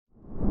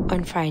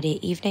On Friday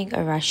evening,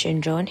 a Russian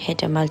drone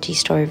hit a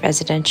multi-storey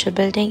residential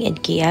building in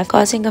Kyiv,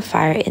 causing a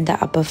fire in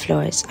the upper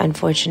floors.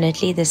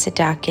 Unfortunately, this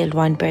attack killed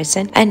one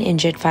person and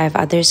injured 5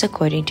 others,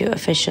 according to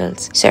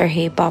officials.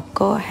 Serhiy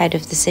Popko, head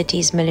of the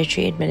city's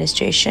military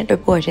administration,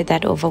 reported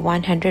that over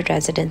 100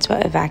 residents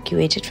were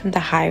evacuated from the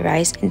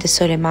high-rise in the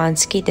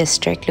Suleimansky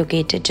district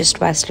located just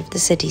west of the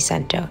city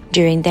center.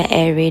 During the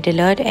air raid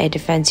alert, air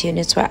defense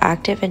units were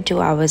active, and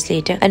 2 hours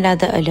later,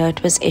 another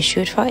alert was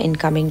issued for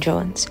incoming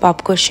drones.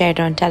 Popko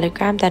shared on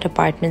Telegram that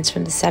apartments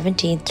from the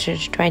 17th to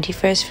the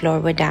 21st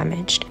floor were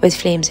damaged, with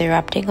flames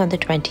erupting on the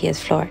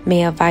 20th floor.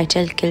 Mayor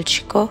Vital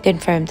Klitschko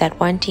confirmed that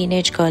one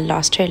teenage girl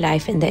lost her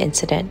life in the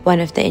incident. One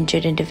of the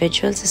injured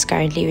individuals is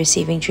currently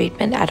receiving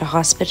treatment at a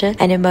hospital,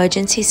 and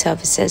emergency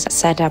services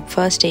set up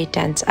first aid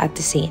tents at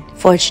the scene.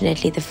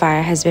 Fortunately, the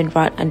fire has been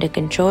brought under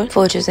control.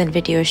 Photos and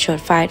videos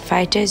showed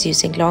firefighters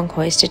using long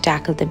hoists to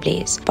tackle the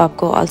blaze.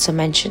 Popko also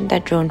mentioned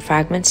that drone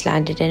fragments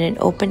landed in an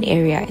open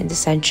area in the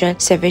central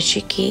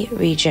Severchiki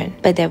region,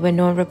 but there were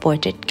no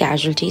reported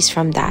casualties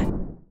from that.